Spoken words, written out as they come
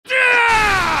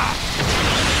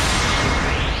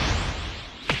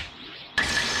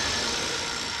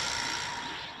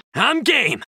I'm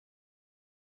game!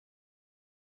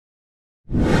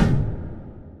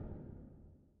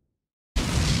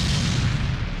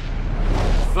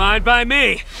 Fine by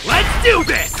me. Let's do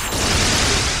this!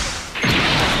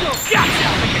 Gotcha!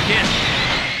 Think again.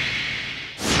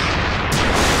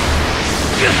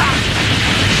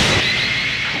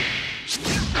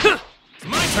 It's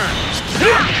my turn.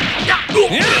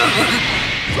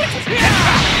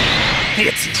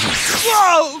 It's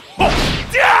whoa!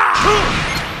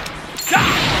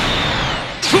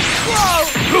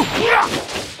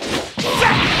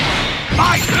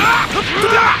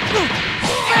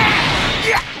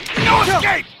 No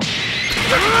escape!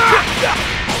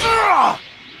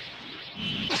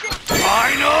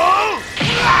 Final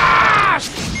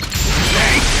blast!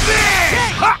 Take this!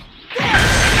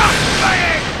 Enough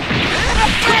playing!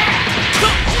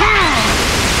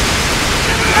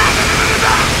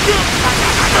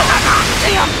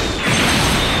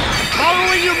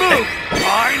 Following your move!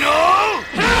 Final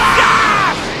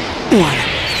blast! What?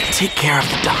 Take care of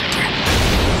the doctor.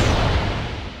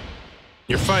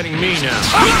 You're fighting me now.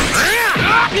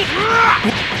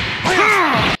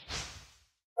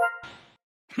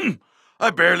 I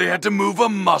barely had to move a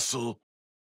muscle.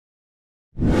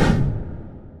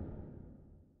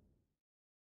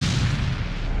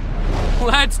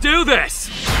 Let's do this!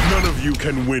 None of you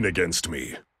can win against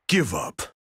me. Give up.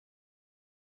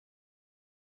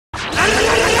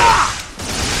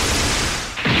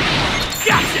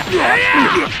 Gotcha!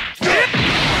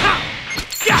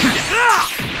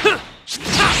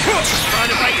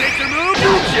 Mind if I take your move?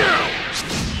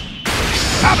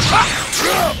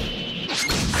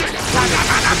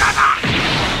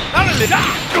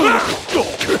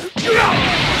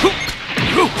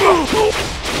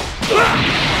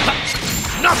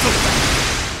 Not so fast!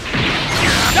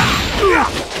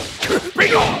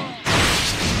 Bring on!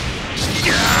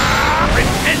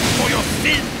 Repent for your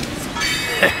sins!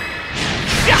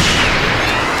 Gotcha!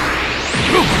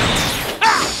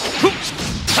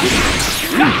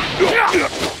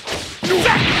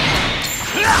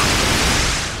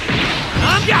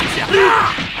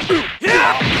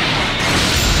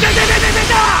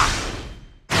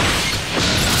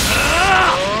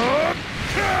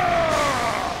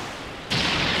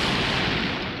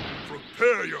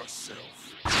 Prepare yourself.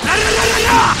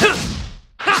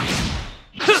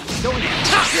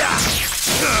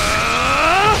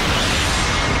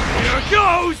 Here it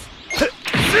goes!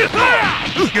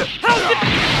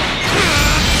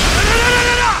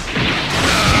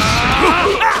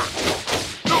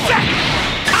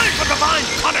 Time for divine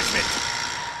punishment!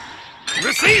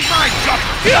 Receive my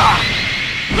judgment!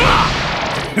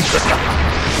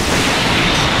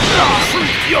 True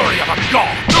fury of a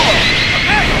god!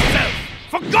 Prepare yourself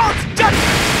for God's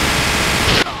judgment!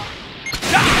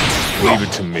 Leave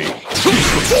it to me.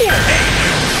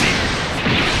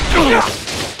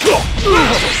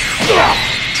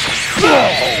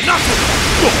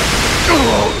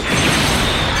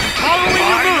 Following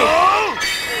your move!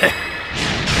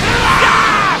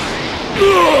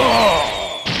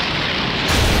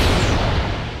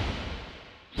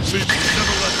 Please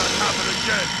never let that happen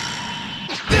again.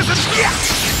 This is...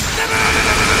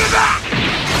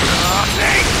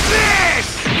 Take this!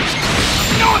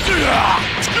 No!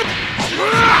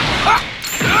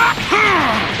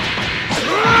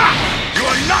 You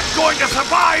are not going to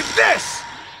survive this!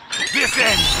 This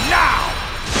ends now!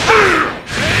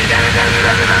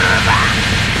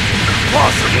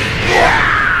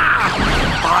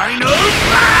 Final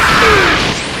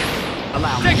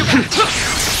allow me. Take it back!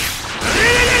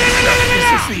 This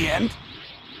is the end.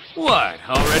 What,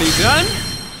 already done?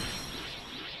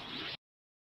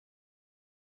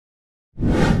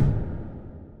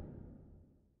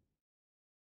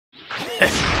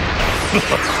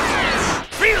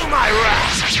 Feel my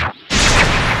wrath!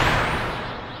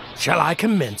 Shall I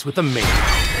commence with the main?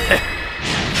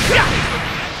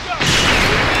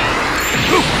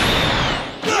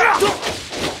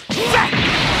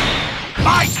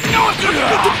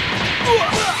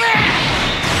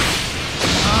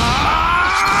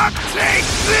 Take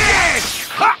this!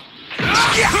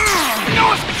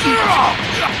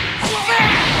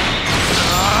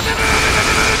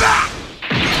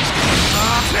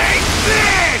 Take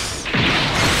this!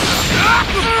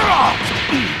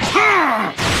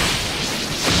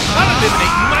 I'll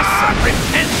eliminate you myself!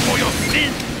 Repent for your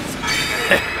sins!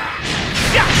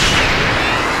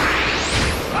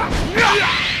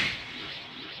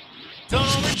 Don't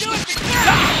overdo it!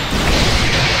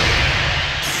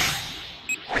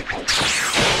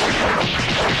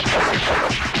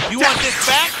 You want this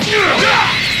back?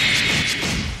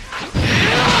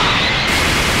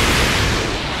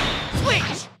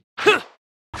 Switch!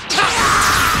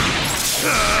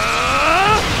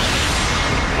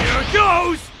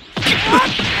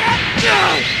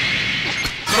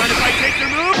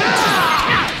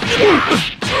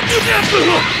 I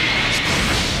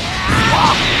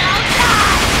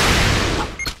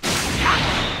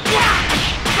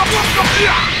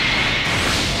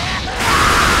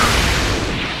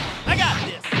got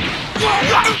this.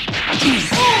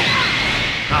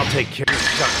 I'll take care of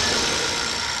stuff.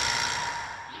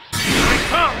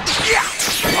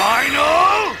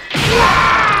 Final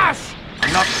blast!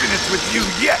 I'm not finished with you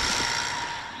yet.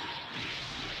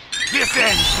 This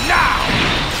ends now.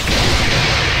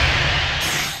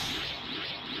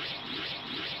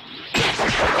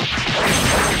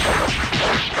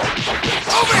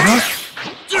 Over here!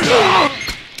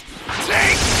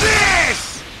 Take this!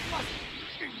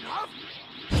 Enough?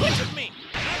 Switch with me.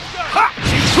 Ha!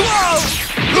 Whoa!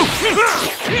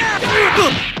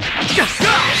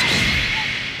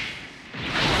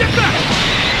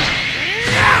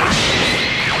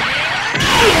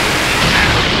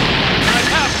 I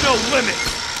have no limits.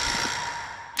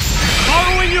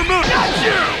 Following your move. Not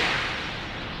you!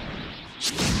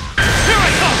 Here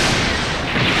I come.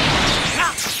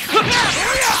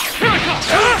 Here I come.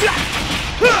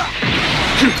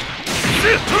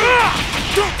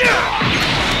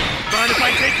 Mind if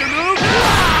I take your move?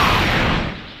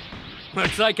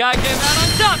 Looks like I came out on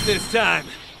top this time.